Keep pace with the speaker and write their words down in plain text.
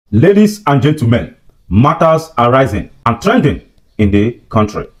Ladies and gentlemen, matters are rising and trending in the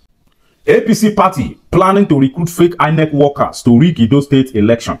country. APC party planning to recruit fake INEC workers to rig Edo State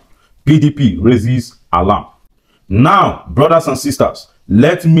election. PDP raises alarm. Now, brothers and sisters,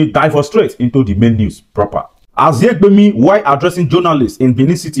 let me dive straight into the main news proper. As Rigg, while addressing journalists in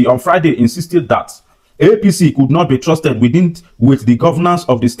Benin City on Friday, insisted that APC could not be trusted with the governance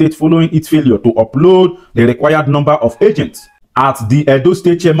of the state following its failure to upload the required number of agents. At the Edo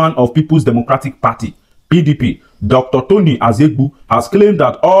State chairman of People's Democratic Party, PDP, Dr. Tony Azegbu, has claimed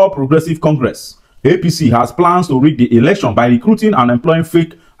that All Progressive Congress, APC, has plans to rig the election by recruiting and employing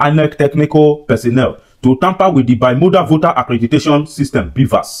fake INEC technical personnel to tamper with the bimodal voter accreditation system,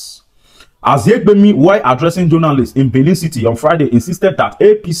 BVAS. Azegbu, while addressing journalists in Benin City on Friday, insisted that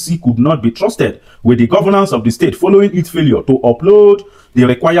APC could not be trusted with the governance of the state following its failure to upload the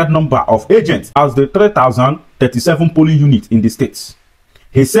required number of agents as the 3,037 polling units in the states.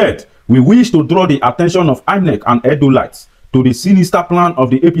 He said, "We wish to draw the attention of INEC and Edolites to the sinister plan of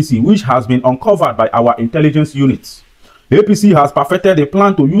the APC, which has been uncovered by our intelligence units. APC has perfected a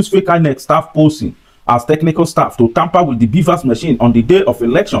plan to use fake INEC staff posting as technical staff to tamper with the BVAS machine on the day of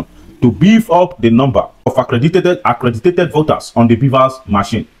election to beef up the number of accredited voters on the BVAS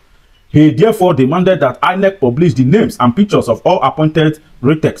machine. He therefore demanded that INEC publish the names and pictures of all appointed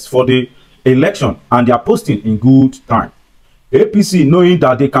retecs for the election and their posting in good time. APC, knowing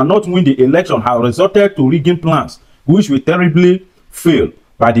that they cannot win the election, have resorted to rigging plans which will terribly fail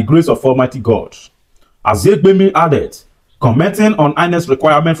by the grace of Almighty God." Azegbu added, commenting on INEC's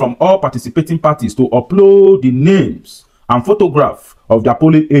requirement from all participating parties to upload the names and photographs of their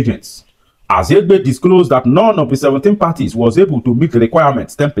polling agents. Azegbu disclosed that none of the 17 parties was able to meet the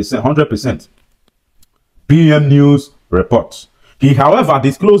requirements 10%, 100%. PM News reports. He, however,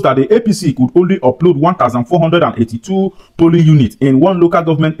 disclosed that the APC could only upload 1,482 polling units in one local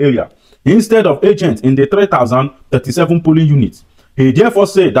government area instead of agents in the 3,037 polling units. He therefore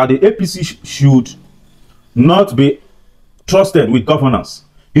said that the APC should not be trusted with governance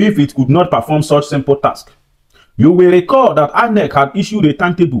if it could not perform such simple tasks. You will recall that INEC had issued a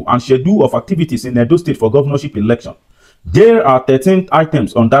timetable and schedule of activities in Edo State for governorship election. There are 13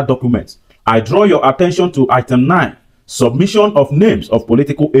 items on that document. I draw your attention to item 9, submission of names of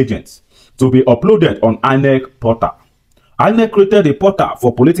political agents to be uploaded on INEC portal. INEC created a portal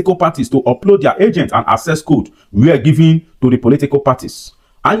for political parties to upload their agents and access code were given to the political parties.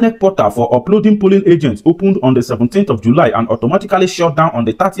 INEC portal for uploading polling agents opened on the 17th of July and automatically shut down on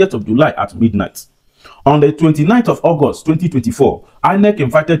the 30th of July at midnight. On the 29th of August 2024, INEC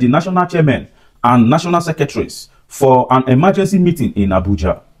invited the national chairman and national secretaries for an emergency meeting in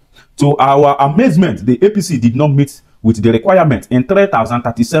Abuja. To our amazement, the APC did not meet with the requirement in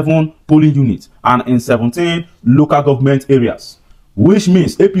 3,037 polling units and in 17 local government areas, which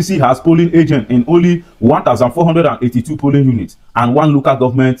means APC has polling agent in only 1,482 polling units and one local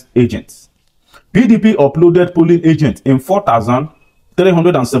government agent. PDP uploaded polling agent in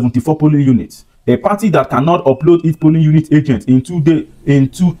 4,374 polling units. A party that cannot upload its polling unit agent in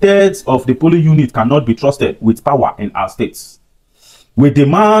 2/3 of the polling unit cannot be trusted with power in our states. We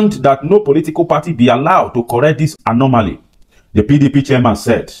demand that no political party be allowed to correct this anomaly, the PDP chairman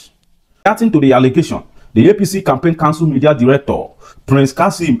said. Reacting to the allegation, the APC Campaign Council Media Director, Prince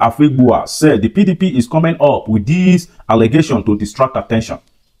Kasim Afegbua, said the PDP is coming up with this allegation to distract attention.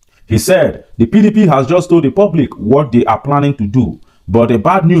 He said the PDP has just told the public what they are planning to do, but the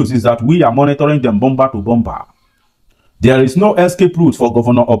bad news is that we are monitoring them bomber to bomber. There is no escape route for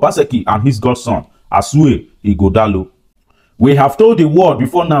Governor Obaseki and his godson, Asue Igodalo. We have told the world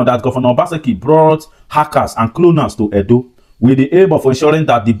before now that Governor Obaseki brought hackers and cloners to Edo with the aim of ensuring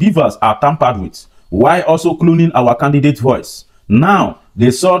that the beavers are tampered with, while also cloning our candidate's voice. Now,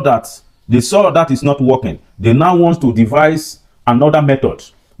 they saw that is not working. They now want to devise another method.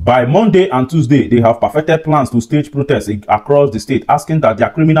 By Monday and Tuesday, they have perfected plans to stage protests across the state, asking that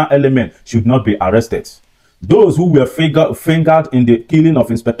their criminal element should not be arrested. Those who were fingered in the killing of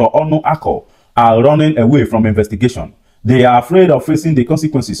Inspector Onu Ako are running away from investigation. They are afraid of facing the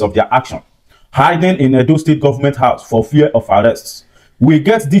consequences of their action, hiding in Edo State Government House for fear of arrests. We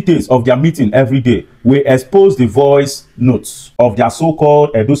get details of their meeting every day. We expose the voice notes of their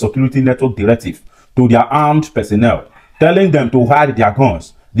so-called Edo Security Network directive to their armed personnel, telling them to hide their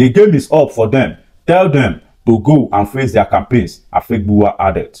guns. The game is up for them. Tell them to go and face their campaigns, Afegbua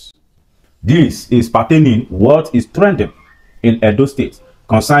added. This is pertaining what is trending in Edo State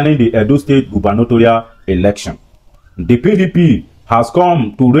concerning the Edo State gubernatorial election. The PDP has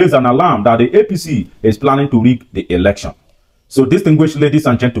come to raise an alarm that the APC is planning to rig the election. So, distinguished ladies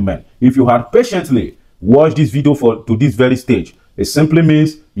and gentlemen, if you had patiently watched this video to this very stage, it simply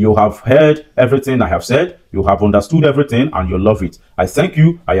means you have heard everything I have said, you have understood everything, and you love it. I thank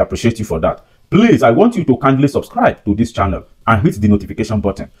you. I appreciate you for that. Please, I want you to kindly subscribe to this channel and hit the notification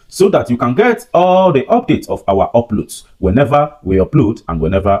button so that you can get all the updates of our uploads whenever we upload and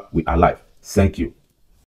whenever we are live. Thank you.